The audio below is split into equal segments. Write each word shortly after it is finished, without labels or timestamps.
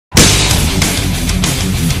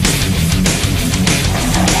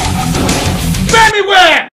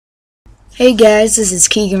Hey guys, this is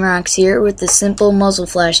Keegan Rocks here with the simple muzzle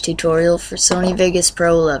flash tutorial for Sony Vegas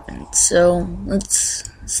Pro 11. So let's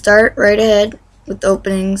start right ahead with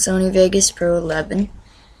opening Sony Vegas Pro 11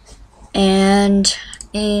 and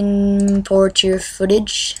import your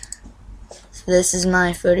footage. So this is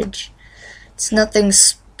my footage. It's nothing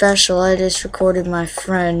special, I just recorded my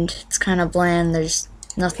friend. It's kind of bland, there's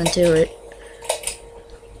nothing to it.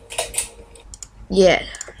 Yeah.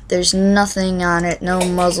 There's nothing on it, no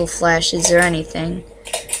muzzle flashes or anything.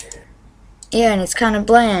 Yeah, and it's kind of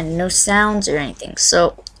bland, no sounds or anything.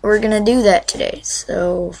 So we're gonna do that today.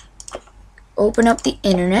 So open up the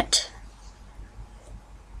internet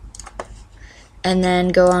and then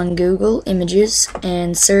go on Google Images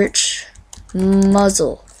and search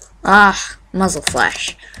muzzle. Muzzle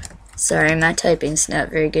flash. Sorry, my typing's not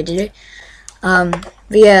very good today. But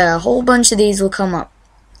yeah, a whole bunch of these will come up.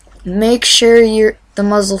 Make sure the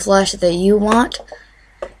muzzle flash that you want,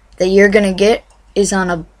 that you're gonna get,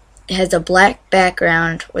 has a black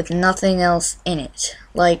background with nothing else in it.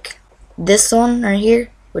 Like this one right here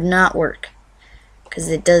would not work because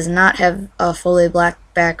it does not have a fully black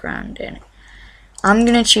background in it. I'm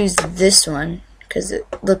gonna choose this one because it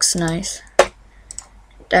looks nice.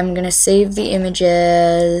 I'm gonna save the image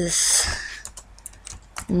as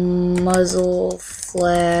muzzle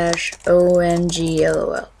flash OMG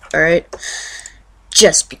LOL. Alright,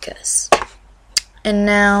 just because. And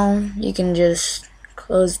now you can just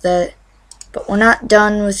close that. But we're not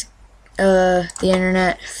done with the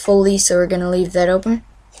internet fully, so we're going to leave that open.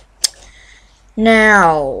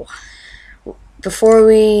 Now, before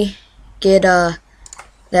we get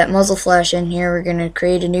that muzzle flash in here, we're going to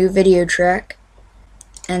create a new video track.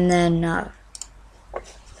 And then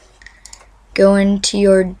go into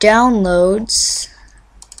your downloads.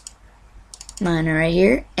 Mine are right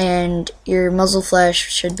here, and your muzzle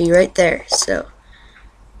flash should be right there. So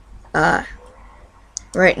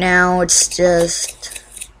right now it's just,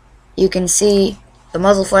 you can see the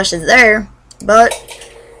muzzle flash is there, but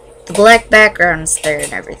the black background's there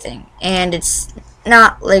and everything, and it's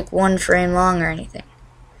not like 1 frame long or anything.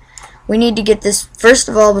 We need to get this, first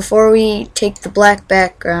of all, before we take the black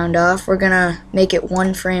background off, we're gonna make it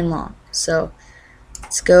 1 frame long. So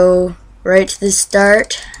let's go right to the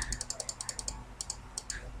start.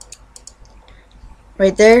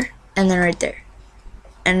 Right there, and then right there.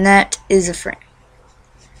 And that is a frame.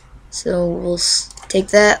 So we'll take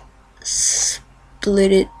that,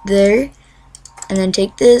 split it there, and then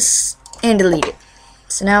take this and delete it.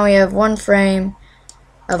 So now we have 1 frame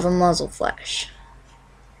of a muzzle flash.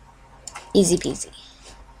 Easy peasy.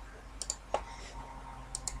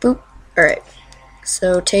 Boop. Alright.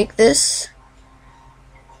 So take this,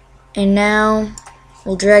 and now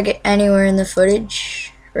we'll drag it anywhere in the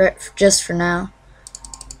footage, just for now.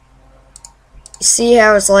 See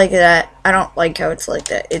how it's like that? I don't like how it's like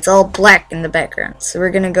that. It's all black in the background. So we're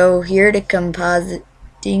gonna go here to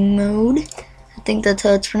compositing mode. I think that's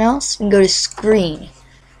how it's pronounced. And go to screen.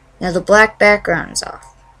 Now the black background is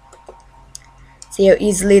off. See how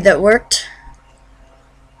easily that worked?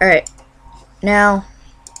 Alright. Now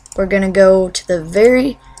we're gonna go to the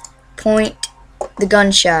very point the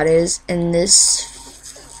gunshot is in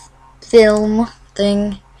this film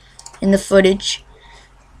thing in the footage.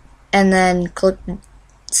 And then click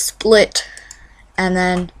split, and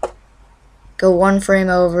then go 1 frame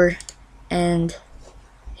over and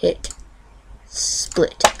hit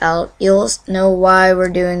split out. You'll know why we're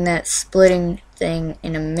doing that splitting thing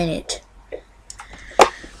in a minute.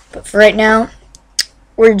 But for right now,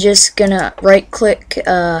 we're just gonna right click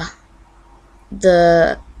the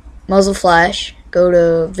muzzle flash, go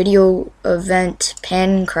to video event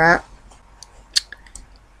pan and crop,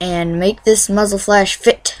 and make this muzzle flash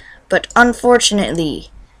fit. But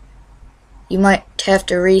unfortunately, you might have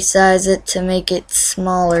to resize it to make it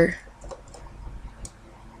smaller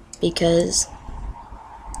because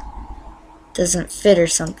it doesn't fit or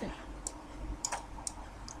something.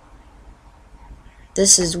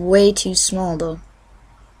 This is way too small though.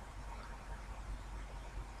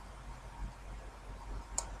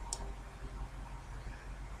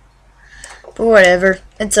 But whatever,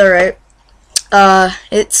 it's alright.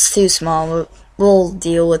 It's too small. We'll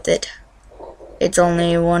deal with it. It's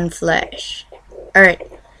only 1 flash. Alright,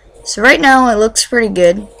 so right now it looks pretty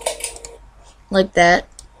good. Like that.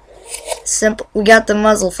 Simple. We got the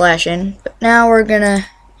muzzle flash in, but now we're gonna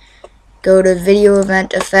go to video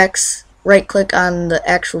event effects, right click on the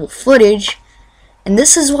actual footage, and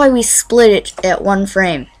this is why we split it at 1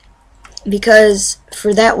 frame. Because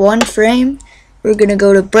for that 1 frame, we're gonna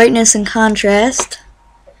go to brightness and contrast,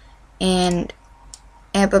 and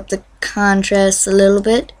amp up the contrast a little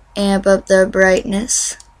bit, amp up the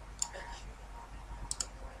brightness,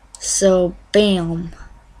 So bam,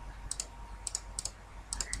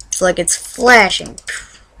 it's like it's flashing.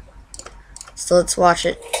 So let's watch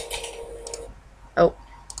it. Oh,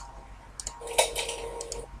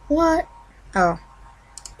 what? Oh,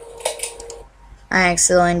 I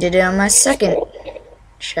accidentally did it on my second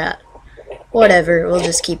shot. Whatever, we'll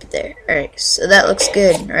just keep it there. Alright, so that looks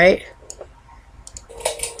good, right?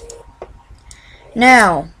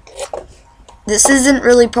 Now, this isn't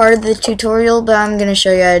really part of the tutorial, but I'm going to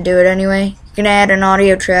show you how to do it anyway. You're going to add an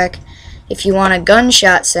audio track. If you want a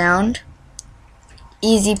gunshot sound,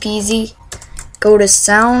 easy peasy, go to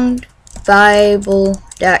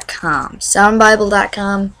soundbible.com.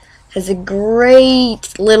 Soundbible.com has a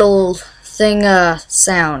great little thing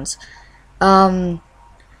sounds.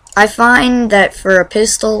 I find that for a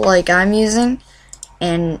pistol like I'm using,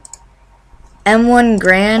 an M1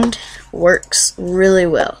 Grand works really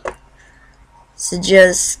well. So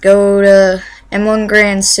just go to M1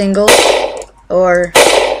 Grand single or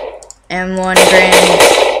M1 Grand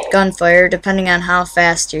gunfire, depending on how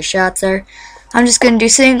fast your shots are. I'm just going to do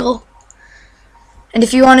single. And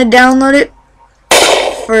if you want to download it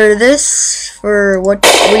for this, for what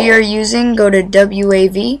we are using, go to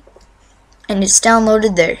WAV. And it's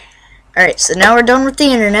downloaded there. Alright, so now we're done with the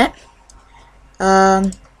internet.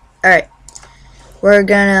 Alright. We're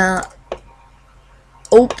gonna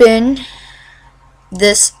open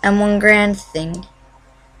this M1 Grand thing.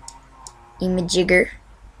 Imajigger.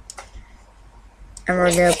 And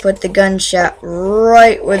we're gonna put the gunshot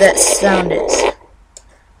right where that sound is.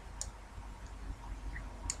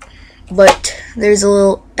 But there's a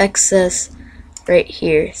little excess right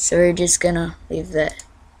here, so we're just gonna leave that.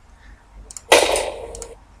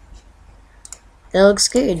 That looks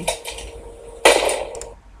good.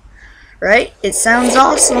 Right? It sounds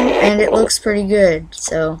awesome and it looks pretty good.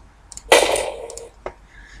 So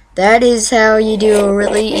that is how you do a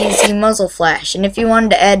really easy muzzle flash. And if you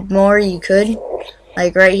wanted to add more, you could.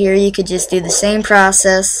 Like right here, you could just do the same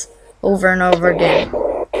process over and over again.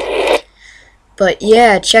 But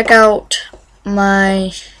yeah, check out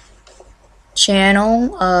my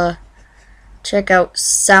channel. Check out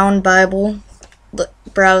Sound Bible.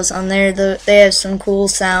 Browse on there. They have some cool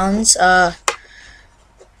sounds.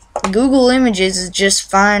 Google Images is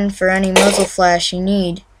just fine for any muzzle flash you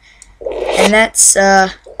need. And that's how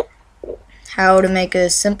to make a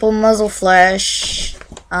simple muzzle flash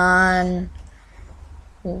on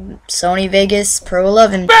Sony Vegas Pro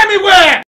 11.